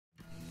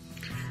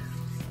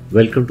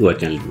Welcome to our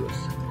channel,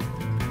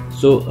 viewers.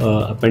 So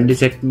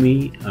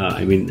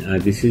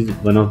appendicectomy, this is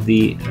one of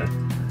the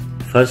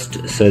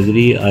first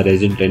surgery a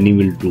resident trainee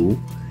will do,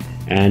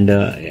 and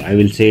I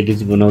will say it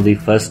is one of the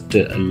first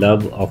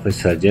love of a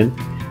surgeon,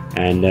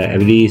 and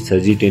every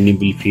surgery trainee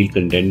will feel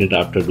contented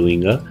after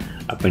doing a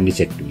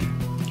appendicectomy.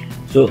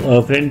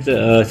 So friends,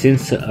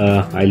 since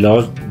I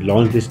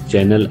launched this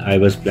channel, I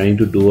was planning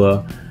to do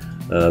a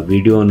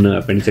video on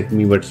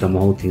appendicectomy, but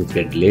somehow things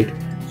get delayed.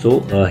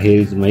 So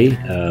here is my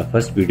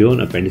first video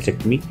on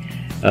appendicectomy.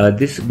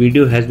 This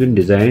video has been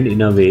designed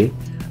in a way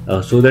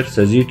so that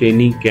surgery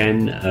trainee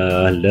can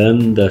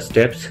learn the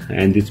steps,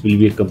 and this will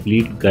be a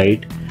complete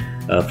guide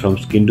from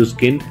skin to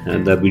skin,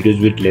 and the video is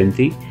a bit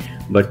lengthy,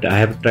 but I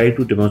have tried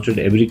to demonstrate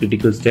every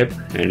critical step,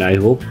 and I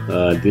hope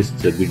this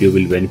video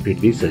will benefit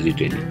the surgery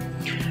trainee.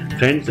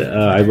 Friends,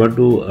 I want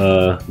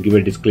to give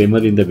a disclaimer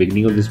in the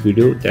beginning of this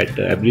video that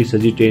every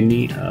surgery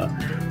trainee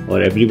or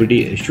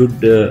everybody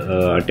should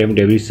attempt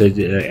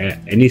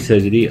any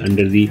surgery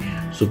under the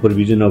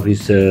supervision of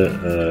his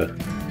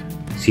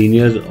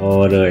seniors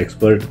or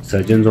expert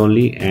surgeons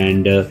only,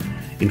 and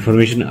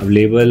information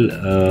available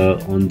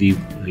on the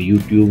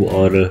YouTube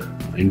or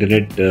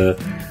internet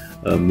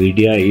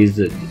media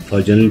is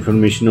for general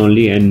information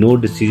only, and no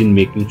decision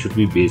making should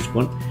be based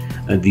on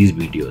these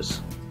videos.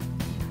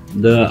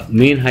 The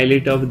main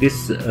highlight of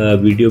this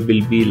video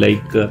will be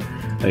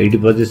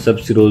it was a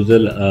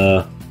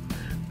subserosal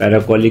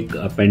paracolic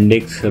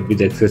appendix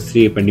with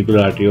accessory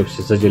appendicular artery of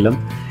sesacellum,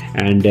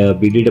 and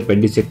we did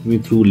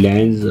appendicectomy through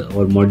lens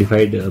or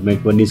modified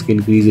McBurney skin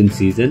crease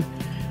incision.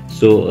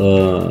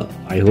 So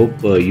I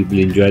hope you will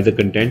enjoy the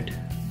content.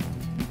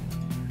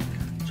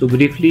 So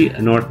briefly,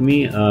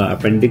 anatomy: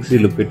 appendix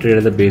is located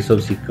at the base of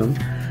cecum,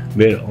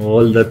 where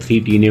all the three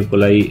tena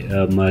coli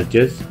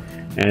merges,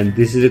 and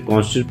this is a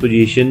constant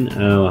position.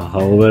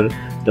 However,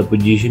 the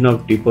position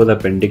of tip of the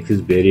appendix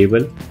is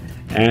variable,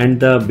 and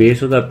the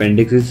base of the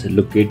appendix is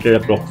located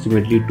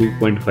approximately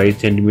 2.5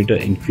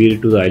 cm inferior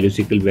to the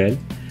ileocecal valve,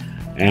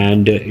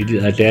 and it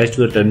is attached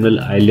to the terminal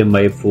ileum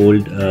by a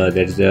fold, that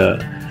is a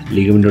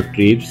ligament of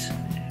Treves,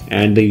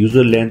 and the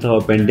usual length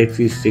of appendix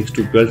is 6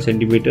 to 12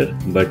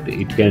 cm, but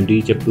it can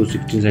reach up to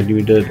 16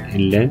 cm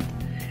in length,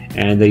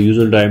 and the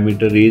usual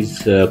diameter is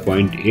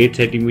 0.8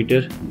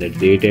 cm, that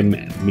is 8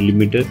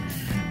 mm,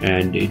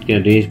 and it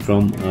can range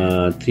from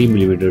 3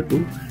 mm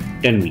to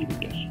 10 mm.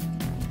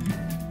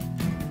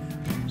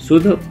 So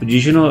the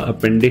position of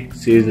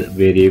appendix is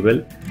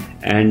variable,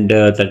 and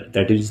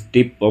that is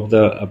tip of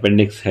the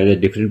appendix has a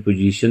different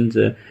positions,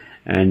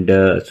 and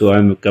so I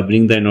am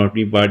covering the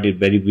anatomy part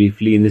very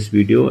briefly in this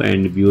video,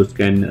 and viewers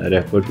can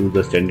refer to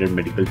the standard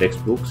medical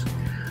textbooks.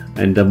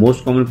 And the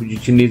most common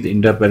position is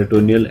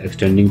intraperitoneal,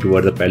 extending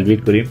toward the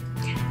pelvic rim.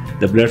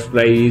 The blood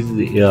supply is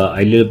the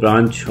ileal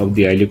branch of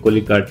the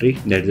ileocolic artery,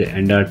 that is the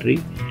end artery,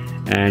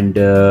 and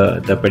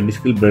the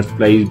appendiceal blood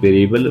supply is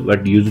variable,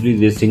 but usually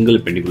there is a single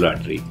appendicular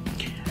artery.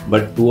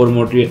 But two or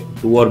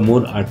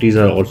more arteries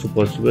are also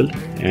possible,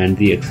 and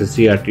the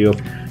accessory artery of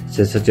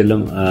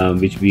sesacellum,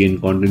 which we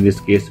encounter in this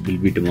case, will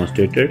be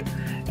demonstrated.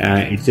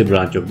 It's a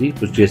branch of the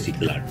posterior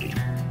cecal artery.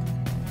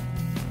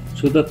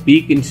 So the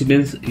peak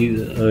incidence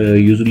is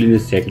usually in the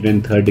second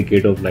and third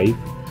decade of life,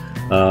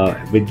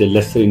 with the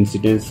lesser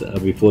incidence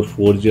before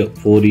 4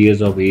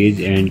 years of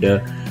age, and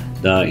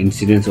the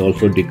incidence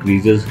also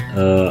decreases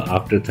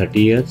after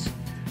 30 years.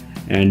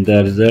 And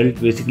the result,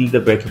 basically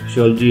the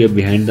pathophysiology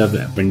behind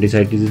the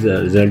appendicitis is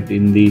a result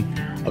in the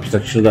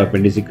obstruction of the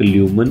appendiceal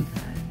lumen,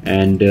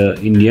 and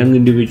in young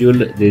individual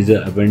there is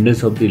an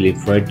abundance of the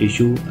lymphoid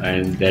tissue,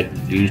 and that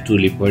leads to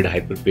lymphoid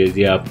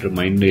hyperplasia after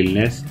minor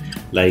illness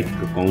like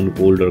common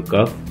cold or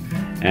cough.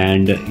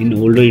 And in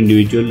older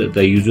individual,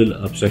 the usual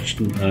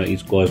obstruction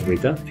is caused by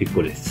the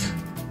ficolits.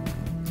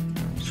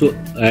 So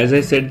as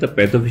I said, the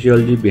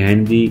pathophysiology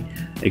behind the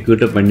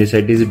acute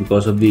appendicitis is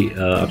because of the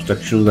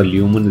obstruction of the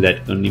lumen,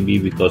 that can be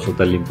because of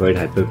the lymphoid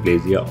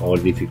hyperplasia or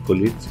the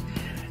ficolits,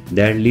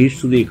 that leads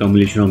to the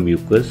accumulation of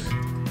mucus.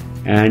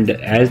 And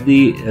as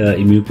the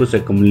mucus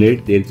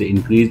accumulates, there is an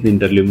increase in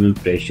interluminal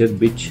pressure,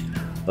 which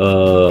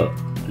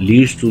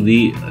leads to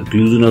the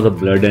occlusion of the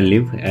blood and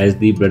lymph. As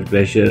the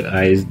pressure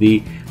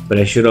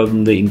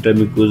of the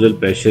intermucosal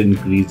pressure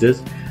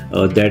increases,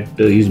 that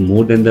is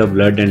more than the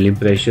blood and lymph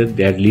pressure,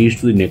 that leads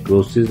to the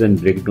necrosis and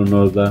breakdown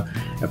of the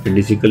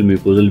appendiceal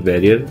mucosal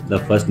barrier. The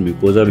first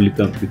mucosa will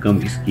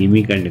become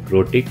ischemic and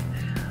necrotic,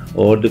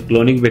 or the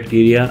clonic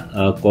bacteria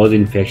cause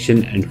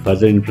infection and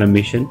further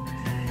inflammation,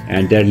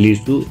 and that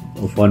leads to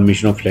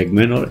formation of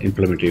phlegm or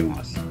inflammatory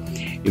mass.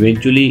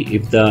 Eventually,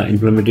 if the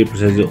inflammatory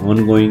process is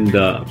ongoing,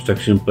 the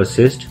obstruction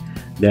persists,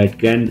 that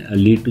can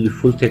lead to the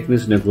full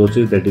thickness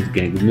necrosis, that is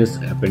gangrenous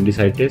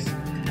appendicitis,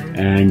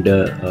 and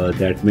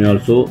that may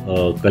also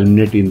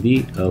culminate in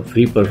the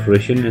free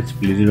perforation and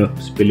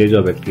spillage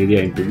of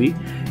bacteria into the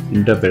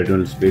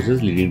intraperitoneal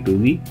spaces, leading to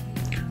the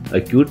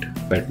acute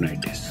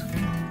peritonitis.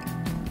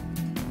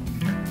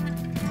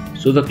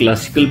 So the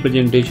classical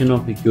presentation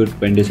of acute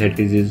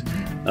appendicitis is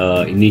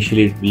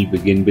Initially it will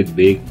begin with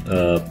vague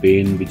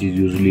pain, which is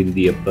usually in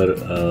the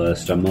upper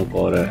stomach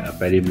or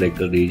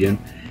periumbilical region,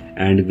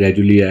 and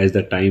gradually as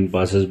the time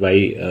passes by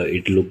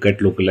it will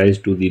get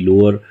localized to the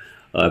lower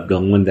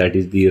abdomen, that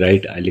is the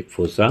right iliac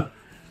fossa.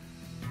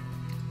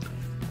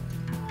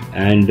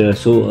 And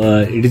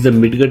it is a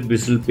midgut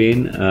visceral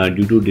pain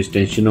due to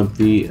distension of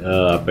the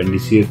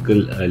appendiceal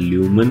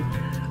lumen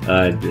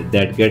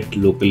that get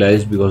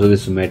localized because of the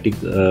somatic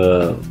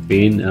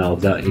pain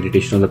of the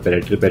irritation of the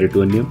parietal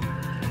peritoneum,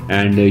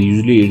 and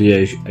usually it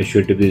is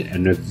associated with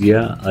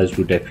anorexia, urge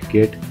to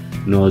defecate,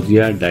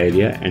 nausea,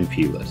 diarrhea and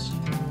fevers.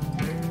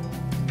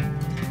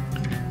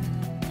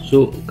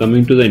 So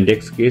coming to the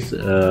index case,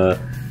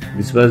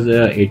 this was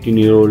a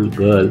 18-year-old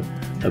girl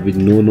with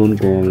no known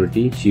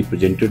comorbidity. She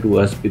presented to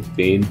us with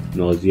pain,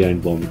 nausea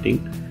and vomiting,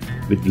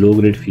 with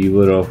low-grade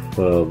fever of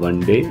 1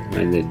 day,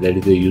 and that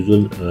is the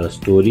usual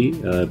story.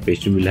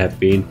 Patient will have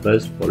pain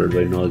first, followed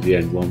by nausea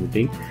and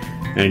vomiting,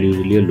 and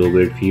usually a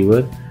low-grade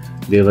fever.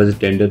 There was a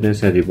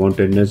tenderness and rebound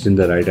tenderness in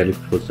the right iliac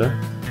fossa.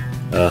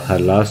 Her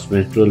last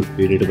menstrual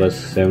period was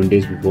 7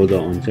 days before the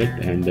onset,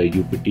 and the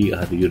UPT,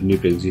 her urinary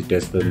pregnancy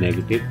test, was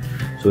negative.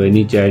 So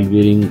any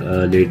childbearing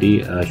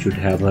lady should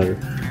have her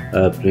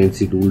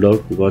pregnancy ruled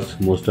out, because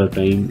most of the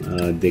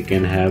time they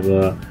can have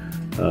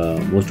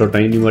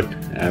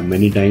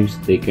many times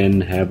they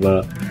can have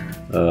a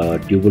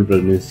tubal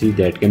pregnancy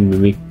that can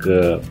mimic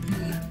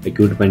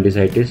acute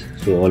appendicitis.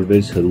 So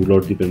always rule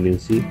out the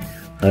pregnancy.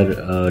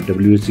 Her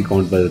WBC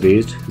count was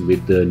raised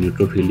with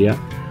neutrophilia.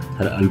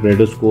 Her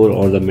Albrado score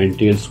or the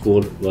Mentel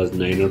score was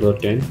 9 out of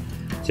 10.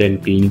 Then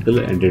clinical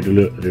and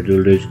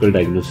radiological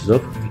diagnosis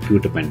of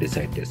acute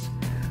appendicitis.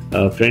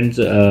 Friends,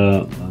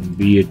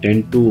 we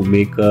tend to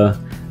make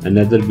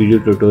another video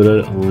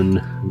tutorial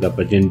on the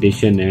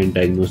presentation and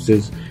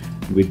diagnosis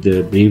with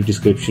the brief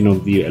description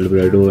of the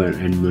Albrado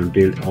and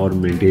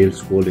Mentel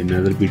score in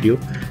another video.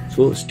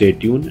 So stay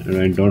tuned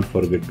and don't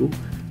forget to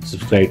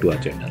subscribe to our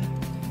channel.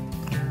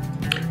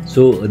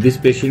 So this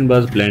patient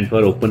was planned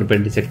for open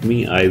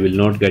appendicectomy. I will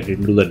not get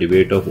into the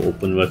debate of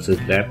open versus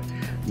flap,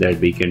 that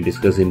we can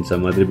discuss in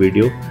some other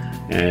video.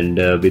 And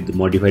with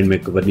modified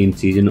McBurney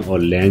incision or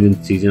Lange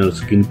incision or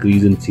skin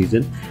crease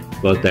incision,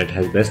 because that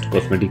has best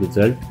cosmetic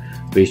result.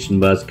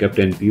 Patient was kept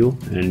NPO,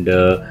 and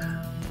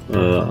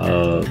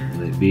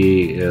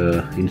we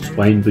in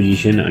supine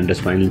position under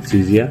spinal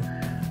anesthesia.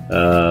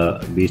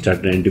 We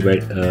started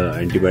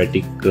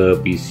antibiotic,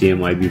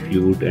 PCM, IV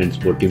fluid and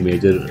sporting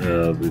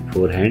measure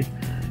beforehand,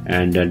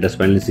 and under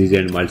spinal anesthesia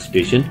and mild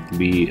sedation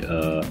we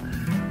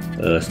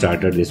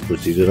started this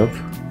procedure of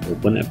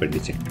open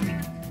appendicectomy.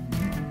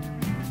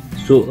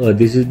 So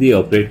this is the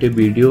operative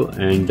video,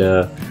 and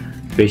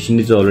patient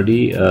is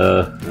already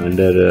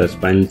under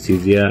spinal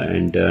anesthesia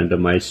and under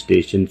mild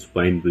sedation,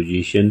 supine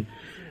position,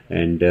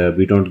 and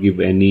we don't give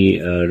any,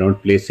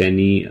 don't place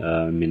any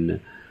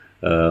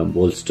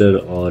bolster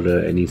or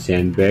any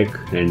sandbag,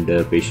 and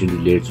patient is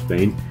laid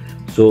supine.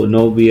 So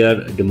now we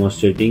are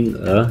demonstrating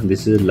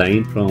this is a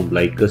line from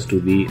umbilicus to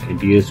the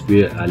anterior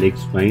superior iliac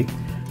spine,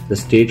 the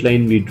straight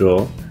line we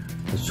draw.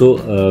 So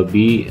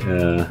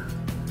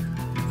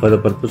for the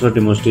purpose of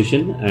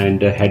demonstration,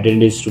 and head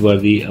end is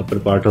toward the upper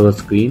part of the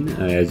screen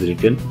as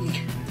written.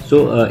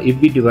 So if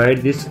we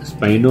divide this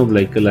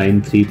spino-umbilical line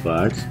in 3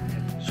 parts,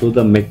 so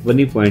the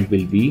McBurney point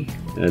will be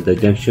the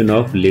junction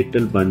of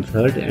lateral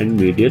 1/3 and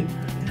medial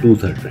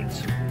 2/3,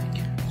 friends.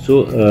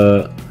 So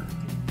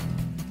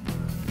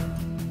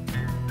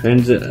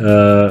friends,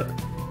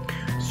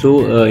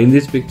 in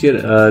this picture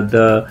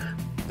the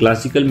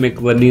classical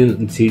McBurney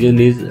incision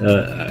is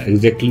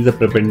exactly the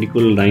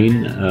perpendicular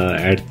line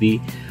at the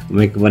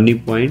McBurney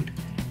point,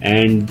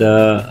 and the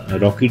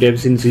Rocky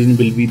Davis incision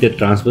will be the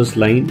transverse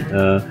line,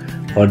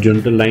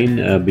 horizontal line,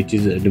 which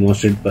is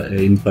demonstrated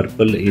in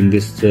purple in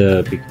this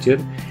picture,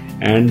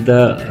 and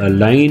the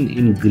line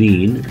in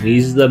green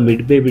is the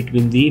midway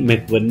between the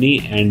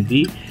McBurney and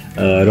the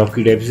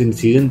Rocky Davis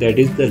incision, that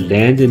is the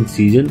Lange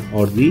incision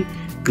or the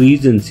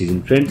crease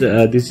incision. Friends,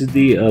 this is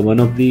the one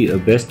of the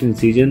best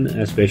incision,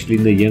 especially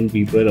in the young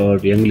people or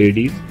young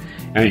ladies,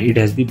 and it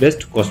has the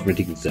best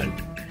cosmetic result,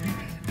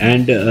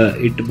 and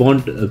it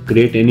won't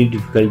create any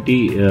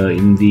difficulty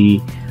in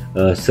the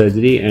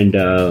surgery, and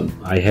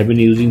I have been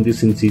using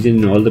this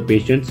incision in all the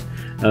patients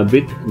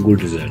with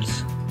good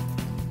results.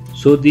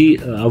 So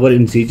our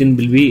incision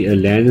will be a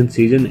Lange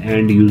incision,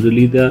 and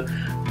usually the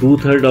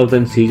 2/3 of the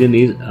incision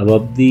is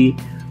above the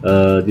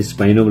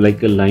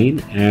spino-umbilical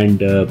line, and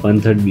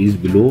 1/3 is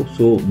below.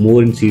 So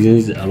more incision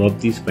is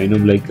above the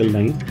spino-umbilical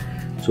line.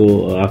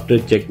 So after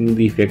checking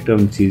the effect of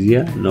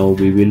anesthesia, now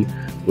we will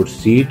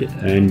proceed,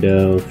 and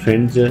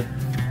friends,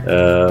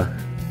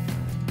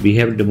 we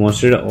have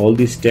demonstrated all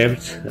these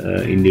steps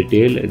in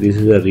detail. This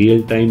is a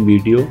real-time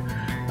video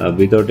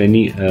without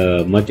any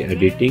much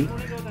editing.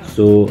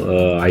 So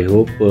I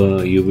hope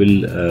you will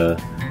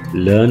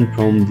learn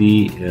from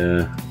the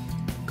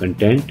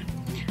content.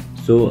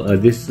 So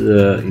this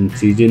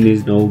incision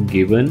is now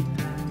given,